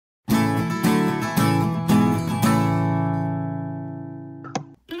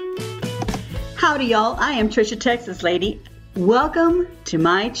Howdy y'all, I am Tricia, Texas Lady. Welcome to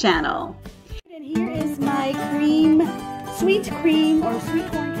my channel. And here is my sweet cream or sweet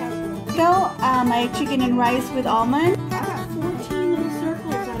corn casserole. So, my chicken and rice with almond. I got 14 little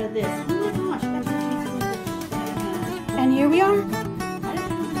circles out of this. Oh my gosh, that's what. And here we are.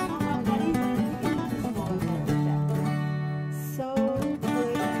 So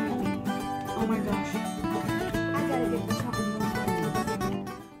good and yummy. Oh my gosh. I gotta get the chocolate.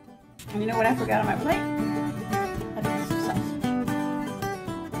 And you know what I forgot on my plate? A piece of sausage.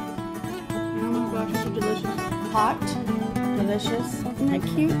 Oh my gosh, it's so delicious. Hot, delicious. Isn't that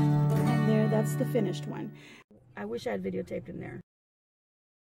cute? And there, that's the finished one. I wish I had videotaped in there.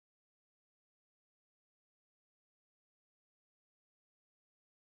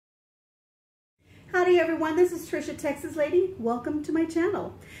 Howdy everyone, this is Tricia, Texas Lady. Welcome to my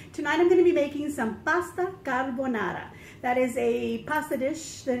channel. Tonight I'm going to be making some pasta carbonara. That is a pasta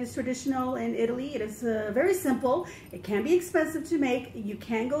dish that is traditional in Italy. It is very simple. It can be expensive to make. You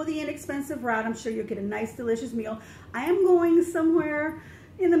can go the inexpensive route. I'm sure you'll get a nice, delicious meal. I am going somewhere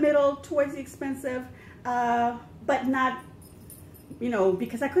in the middle towards the expensive, but not, you know,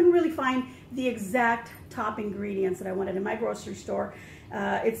 because I couldn't really find the exact top ingredients that I wanted in my grocery store.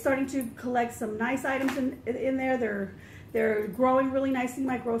 It's starting to collect some nice items in there. They're growing really nicely in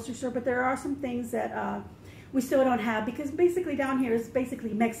my grocery store, but there are some things that we still don't have, because basically down here is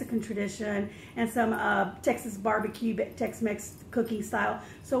basically Mexican tradition and some Texas barbecue, Tex-Mex cooking style.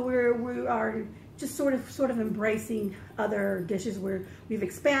 So we are just sort of embracing other dishes where we've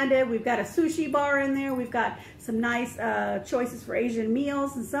expanded. We've got a sushi bar in there. We've got some nice choices for Asian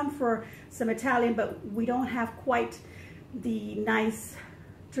meals and some for some Italian, but we don't have quite the nice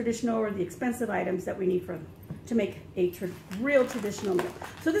traditional or the expensive items that we need to make a real traditional meal.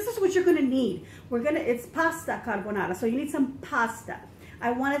 So this is what you're gonna need. It's pasta carbonara, so you need some pasta.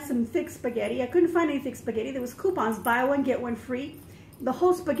 I wanted some thick spaghetti. I couldn't find any thick spaghetti. There was coupons, buy one, get one free. The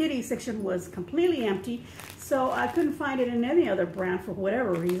whole spaghetti section was completely empty, so I couldn't find it in any other brand for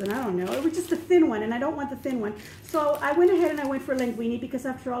whatever reason. I don't know. It was just a thin one, and I don't want the thin one. So I went ahead and I went for linguine, because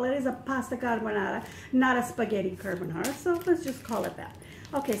after all, it is a pasta carbonara, not a spaghetti carbonara. So let's just call it that.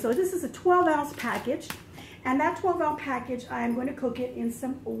 Okay, so this is a 12-ounce package. And that 12-ounce package, I'm going to cook it in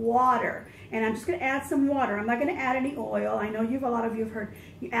some water. And I'm just going to add some water. I'm not going to add any oil. I know a lot of you have heard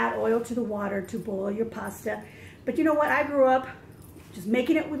you add oil to the water to boil your pasta. But you know what? I grew up just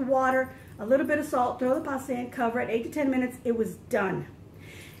making it with water, a little bit of salt, throw the pasta in, cover it, 8 to 10 minutes, it was done.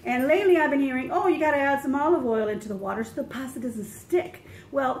 And lately I've been hearing, oh, you got to add some olive oil into the water so the pasta doesn't stick.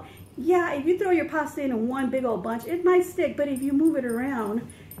 Well, yeah, if you throw your pasta in one big old bunch, it might stick, but if you move it around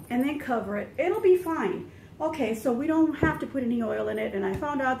and then cover it, it'll be fine. Okay, so we don't have to put any oil in it, and I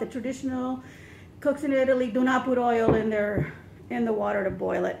found out that traditional cooks in Italy do not put oil in the water to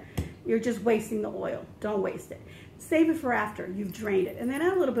boil it. You're just wasting the oil. Don't waste it. Save it for after you've drained it, and then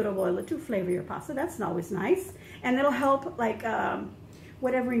add a little bit of oil to flavor your pasta. That's always nice, and it'll help, like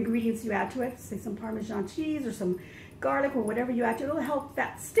whatever ingredients you add to it, say some Parmesan cheese or some garlic or whatever you add to it, it'll help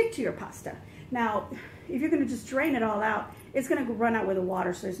that stick to your pasta. Now, if you're going to just drain it all out, it's going to run out with the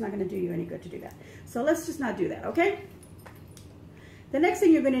water, so it's not going to do you any good to do that. So let's just not do that, okay? The next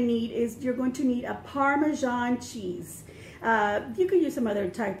thing you're going to need is you're going to need a Parmesan cheese. You can use some other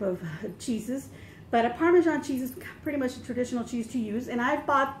type of cheeses, but a Parmesan cheese is pretty much a traditional cheese to use. And I've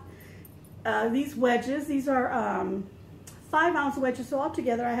bought these wedges. These are 5-ounce wedges, so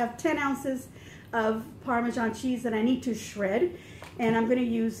altogether I have 10 ounces of Parmesan cheese that I need to shred. And I'm going to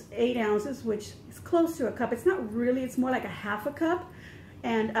use 8 ounces, which is close to a cup. It's not really, it's more like a half a cup.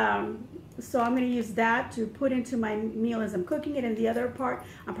 And so I'm going to use that to put into my meal as I'm cooking it. And the other part,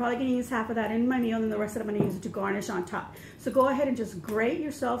 I'm probably going to use half of that in my meal, and the rest of it I'm going to use it to garnish on top. So go ahead and just grate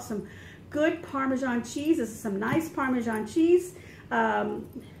yourself some good Parmesan cheese. This is some nice Parmesan cheese.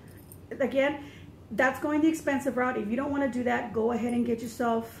 Again, that's going the expensive route. If you don't want to do that, go ahead and get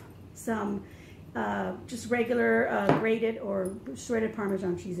yourself some just regular grated or shredded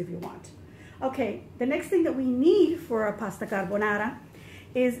Parmesan cheese if you want. Okay, the next thing that we need for a pasta carbonara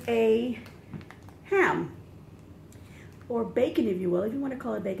is a ham, or bacon if you will. If you want to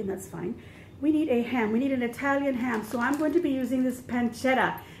call it bacon, that's fine. We need a ham. We need an Italian ham. So I'm going to be using this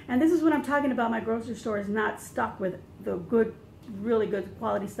pancetta. And this is what I'm talking about. My grocery store is not stocked with the good, really good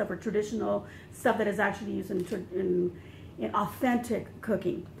quality stuff or traditional stuff that is actually used in authentic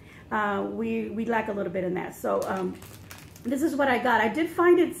cooking. We lack a little bit in that. So this is what I got. I did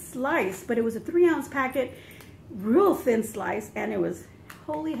find it sliced, but it was a 3-ounce packet, real thin slice, and it was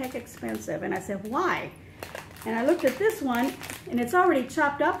holy heck expensive. And I said, why? And I looked at this one, and it's already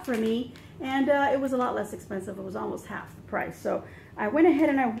chopped up for me, and it was a lot less expensive. It was almost half the price. So I went ahead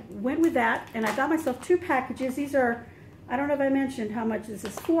and I went with that, and I got myself 2 packages. These are, I don't know if I mentioned how much this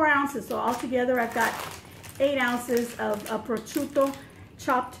is, 4 ounces. So altogether I've got 8 ounces of prosciutto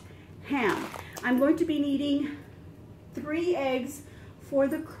chopped ham. I'm going to be needing 3 eggs for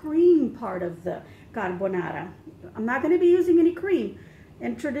the cream part of the carbonara. I'm not going to be using any cream.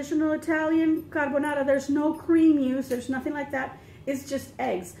 In traditional Italian carbonara, there's no cream used. There's nothing like that. It's just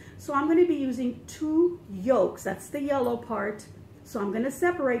eggs. So I'm going to be using 2 yolks. That's the yellow part. So I'm going to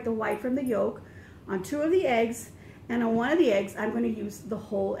separate the white from the yolk on 2 of the eggs. And on 1 of the eggs, I'm going to use the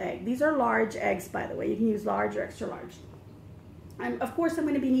whole egg. These are large eggs, by the way. You can use large or extra large. Of course, I'm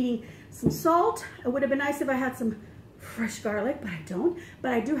going to be needing some salt. It would have been nice if I had some fresh garlic, but I don't.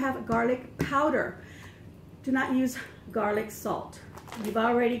 But I do have garlic powder. Do not use garlic salt. You've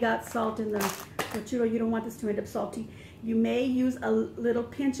already got salt in the prosciutto. You don't want this to end up salty. You may use a little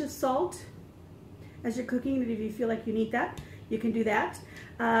pinch of salt as you're cooking it if you feel like you need that. You can do that.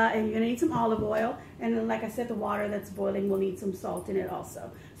 And you're going to need some olive oil. And then, like I said, the water that's boiling will need some salt in it also.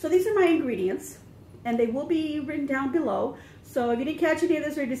 So these are my ingredients, and they will be written down below. So if you didn't catch any of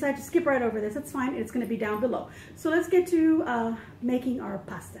this or you decide to skip right over this, that's fine. It's going to be down below. So let's get to making our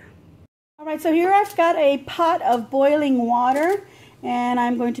pasta. All right, so here I've got a pot of boiling water, and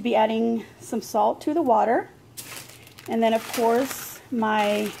I'm going to be adding some salt to the water. And then, of course,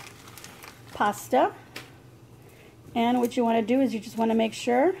 my pasta. And what you want to do is you just want to make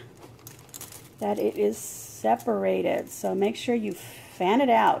sure that it is separated. So make sure you fan it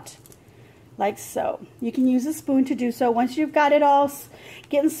out like so. You can use a spoon to do so. Once you've got it all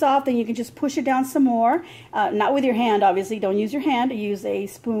getting soft, then you can just push it down some more. Not with your hand, obviously. Don't use your hand. Use a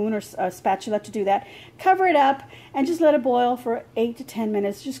spoon or a spatula to do that. Cover it up and just let it boil for 8 to 10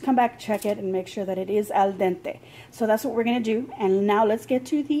 minutes. Just come back, check it, and make sure that it is al dente. So that's what we're going to do. And now let's get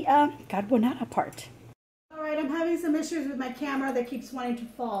to the carbonara part. All right, I'm having some issues with my camera that keeps wanting to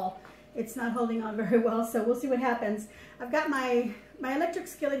fall. It's not holding on very well, so we'll see what happens. I've got my electric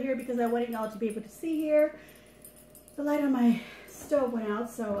skillet here because I wanted y'all to be able to see here. The light on my stove went out,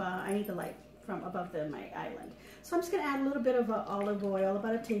 so I need the light from above my island. So I'm just going to add a little bit of olive oil,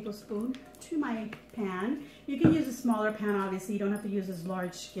 about a tablespoon, to my pan. You can use a smaller pan, obviously. You don't have to use this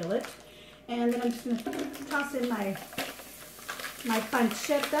large skillet. And then I'm just going to toss in my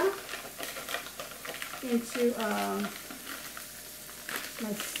pancetta into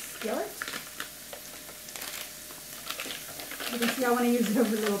my skillet. You can see I want to use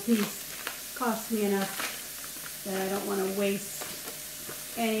every little piece. Costs me enough that I don't want to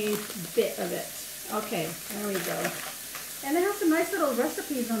waste any bit of it. Okay, there we go. And they have some nice little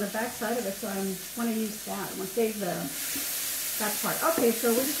recipes on the back side of it, so I want to use that. I want to save that part. Okay, so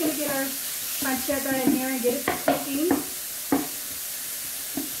we're just going to get our pancetta in here and get it cooking.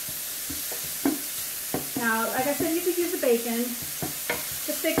 Now, like I said, you could use the bacon,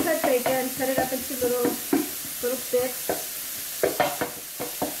 the thick cut bacon, cut it up into little bits,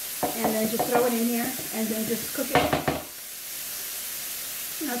 and then just throw it in here, and then just cook it,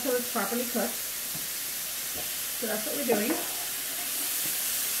 until it's properly cooked. So that's what we're doing.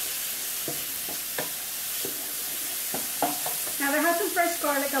 Now, I have some fresh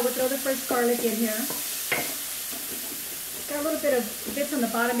garlic. I would throw the fresh garlic in here. Got a little bit of bits on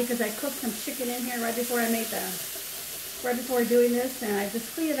the bottom because I cooked some chicken in here right before doing this, and I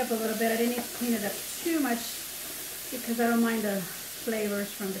just cleaned it up a little bit. I didn't need to clean it up too much because I don't mind the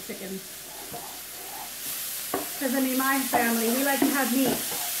flavors from the chicken. Because I mean, my family, we like to have meat,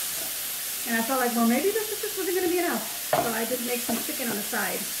 and I felt like, well, maybe this just wasn't going to be enough, so I did make some chicken on the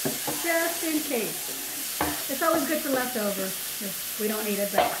side, just in case. It's always good for leftover if we don't need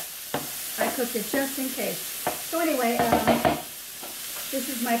it, but I cooked it just in case. So anyway, this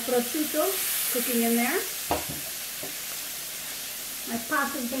is my prosciutto cooking in there. My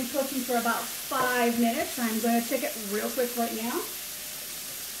pasta's been cooking for about 5 minutes. I'm going to check it real quick right now.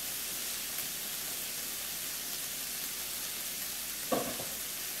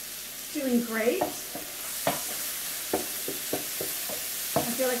 Doing great. I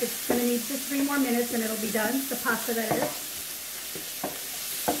feel like it's going to need just 3 more minutes and it'll be done. The pasta, that is.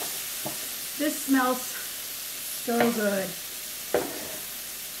 This smells so good.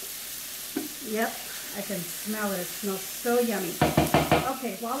 Yep, I can smell it. It smells so yummy.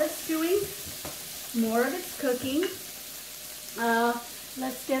 Okay, while it's doing, more of it's cooking,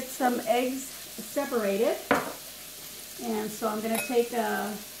 let's get some eggs separated. And so I'm going to take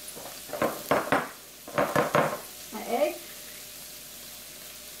an egg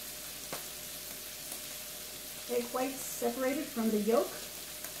whites separated from the yolk.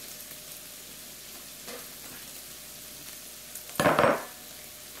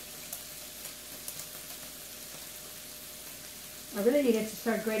 I really needed to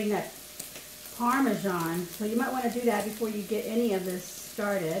start grating that Parmesan, so you might want to do that before you get any of this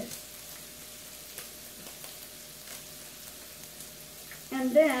started.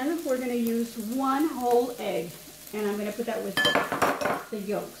 And then we're going to use 1 whole egg, and I'm going to put that with the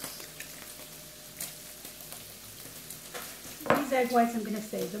yolks. These egg whites, I'm going to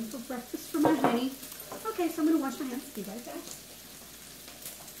save them for breakfast for my honey. Okay, so I'm going to wash my hands. Be right back.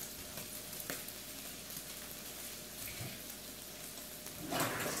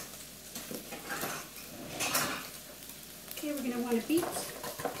 Okay, we're going to want to beat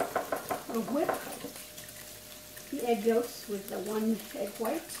or whip the egg yolks with the 1 egg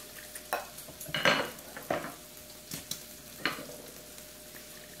white.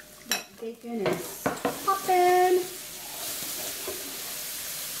 That bacon is popping.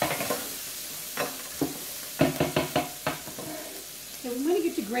 So we want to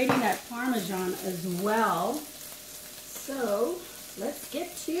get to grating that Parmesan as well. So let's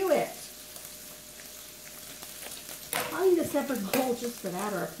get to it. I'll need a separate bowl just for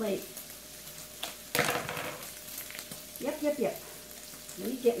that, or a plate. Yep. Let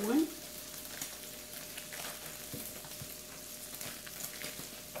me get one. I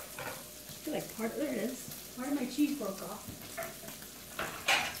feel like there it is. Part of my cheese broke off.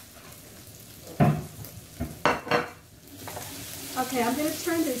 Okay, I'm going to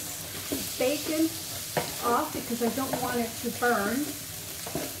turn this bacon off because I don't want it to burn.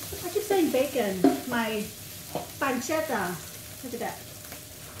 I keep saying bacon. My pancetta. Look at that.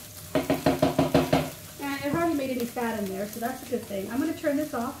 And it hardly made any fat in there, so that's a good thing. I'm going to turn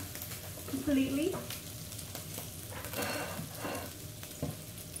this off completely.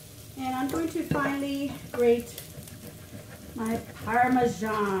 And I'm going to finally grate my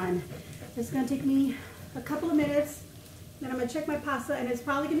Parmesan. It's going to take me a couple of minutes. Then I'm going to check my pasta, and it's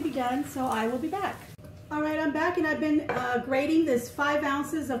probably going to be done, so I will be back. All right, I'm back, and I've been grating this 5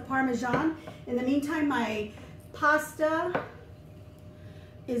 ounces of Parmesan. In the meantime, my pasta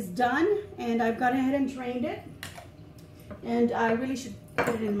is done, and I've gone ahead and drained it. And I really should put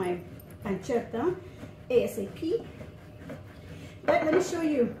it in my pancetta ASAP. But let me show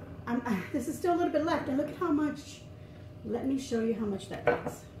you. This is still a little bit left, and look at how much. Let me show you how much that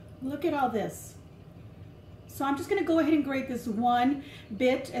is. Look at all this. So I'm just going to go ahead and grate this 1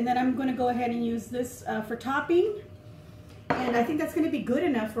 bit, and then I'm going to go ahead and use this for topping. And I think that's going to be good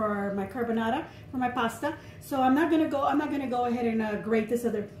enough for my carbonara, for my pasta. So I'm not going to go ahead and grate this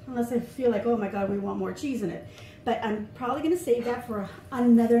other, unless I feel like, oh my God, we want more cheese in it. But I'm probably going to save that for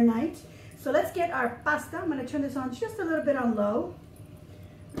another night. So let's get our pasta. I'm going to turn this on just a little bit on low.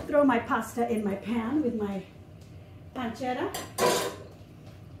 Throw my pasta in my pan with my pancetta.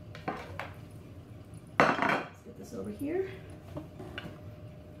 This over here.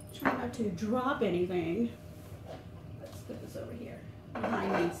 Try not to drop anything. Let's put this over here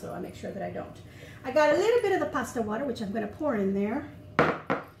behind me so I make sure that I don't. I got a little bit of the pasta water, which I'm going to pour in there.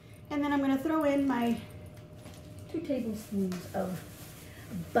 And then I'm going to throw in my 2 tablespoons of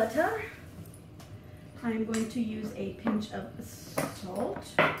butter. I'm going to use a pinch of salt.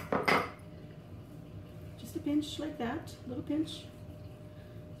 Just a pinch like that, a little pinch.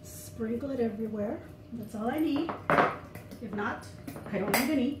 Sprinkle it everywhere. That's all I need. If not, I don't need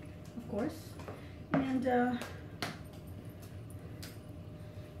any, of course. And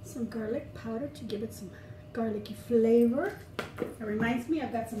some garlic powder to give it some garlicky flavor. That reminds me,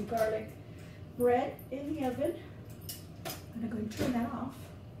 I've got some garlic bread in the oven. I'm gonna go and turn that off.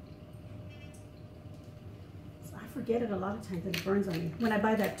 So I forget it a lot of times that it burns on me when I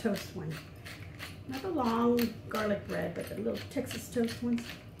buy that toast one. Not the long garlic bread, but the little Texas toast ones.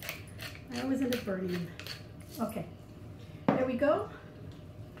 I always end up burning them. Okay, there we go.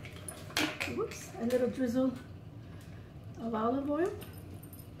 Whoops, a little drizzle of olive oil.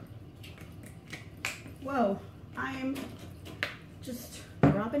 Whoa, I am just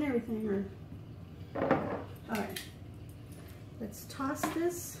dropping everything. All right, let's toss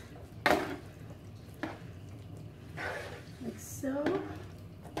this like so.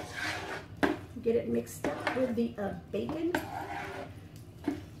 Get it mixed up with the bacon.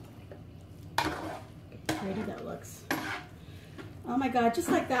 Pretty that looks. Oh my God, just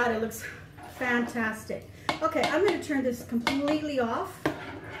like that, it looks fantastic. Okay, I'm going to turn this completely off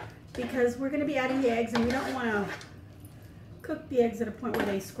because we're going to be adding the eggs, and we don't want to cook the eggs at a point where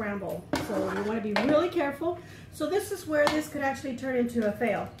they scramble. So we want to be really careful. So this is where this could actually turn into a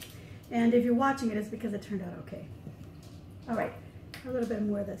fail. And if you're watching it, it's because it turned out okay. All right, a little bit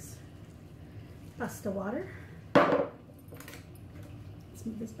more of this pasta water. Let's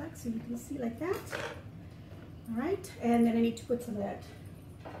move this back so you can see like that. All right, and then I need to put some of that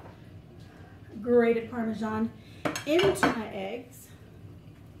grated Parmesan into my eggs,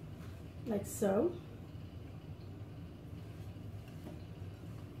 like so.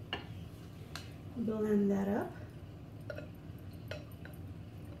 Blend that up.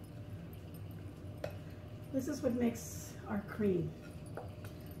 This is what makes our cream.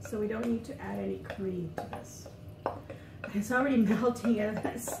 So we don't need to add any cream to this. It's already melting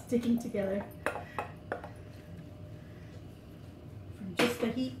and sticking together. From just the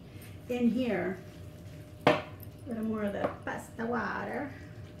heat in here, a little more of the pasta water.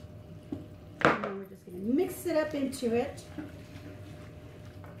 And then we're just going to mix it up into it.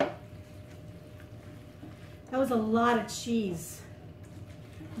 That was a lot of cheese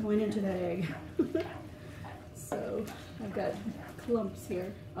going into that egg. So I've got clumps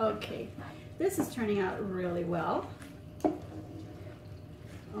here. Okay, this is turning out really well.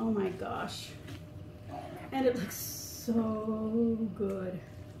 Oh my gosh. And it looks so good.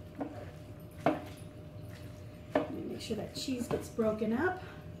 Let me make sure that cheese gets broken up.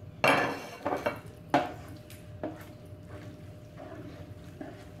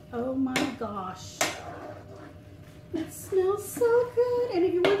 Oh my gosh. It smells so good. And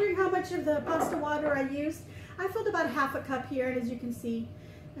if you're wondering how much of the pasta water I used, I filled about ½ a cup here, and as you can see,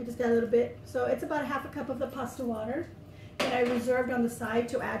 I just got a little bit. So it's about ½ a cup of the pasta water that I reserved on the side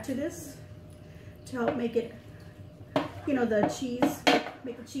to add to this to help make it, you know, the cheese,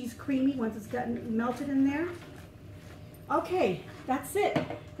 make the cheese creamy once it's gotten melted in there. Okay, that's it.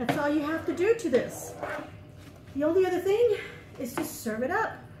 That's all you have to do to this. The only other thing is to serve it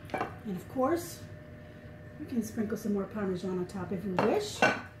up. And of course, you can sprinkle some more Parmesan on top if you wish.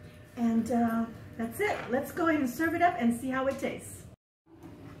 And that's it. Let's go ahead and serve it up and see how it tastes.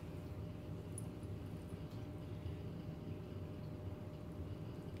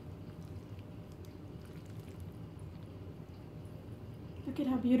 Look at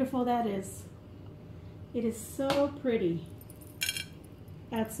how beautiful that is. It is so pretty.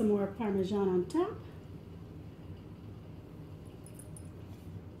 Add some more Parmesan on top.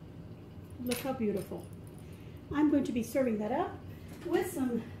 Look how beautiful. I'm going to be serving that up with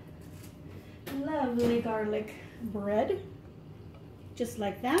some lovely garlic bread, just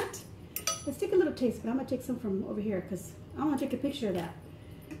like that. Let's take a little taste, but I'm gonna take some from over here because I want to take a picture of that.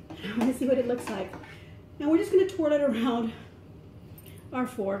 I want to see what it looks like. And we're just gonna twirl it around our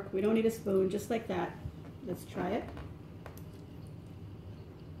fork. We don't need a spoon, just like that. Let's try it.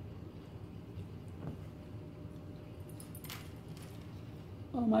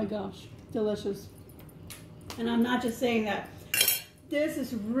 Oh my gosh, delicious. And I'm not just saying that. This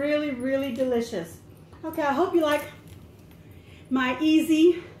is really, really delicious. Okay, I hope you like my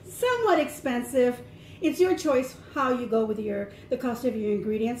easy, somewhat expensive. It's your choice how you go with the cost of your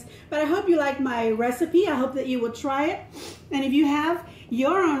ingredients. But I hope you like my recipe. I hope that you will try it. And if you have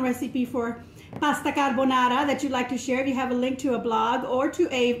your own recipe for pasta carbonara that you'd like to share, if you have a link to a blog or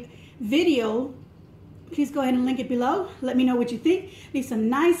to a video, please go ahead and link it below. Let me know what you think. Leave some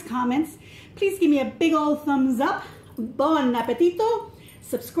nice comments. Please give me a big old thumbs up. Bon appetito.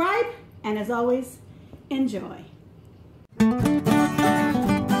 Subscribe. And as always, enjoy.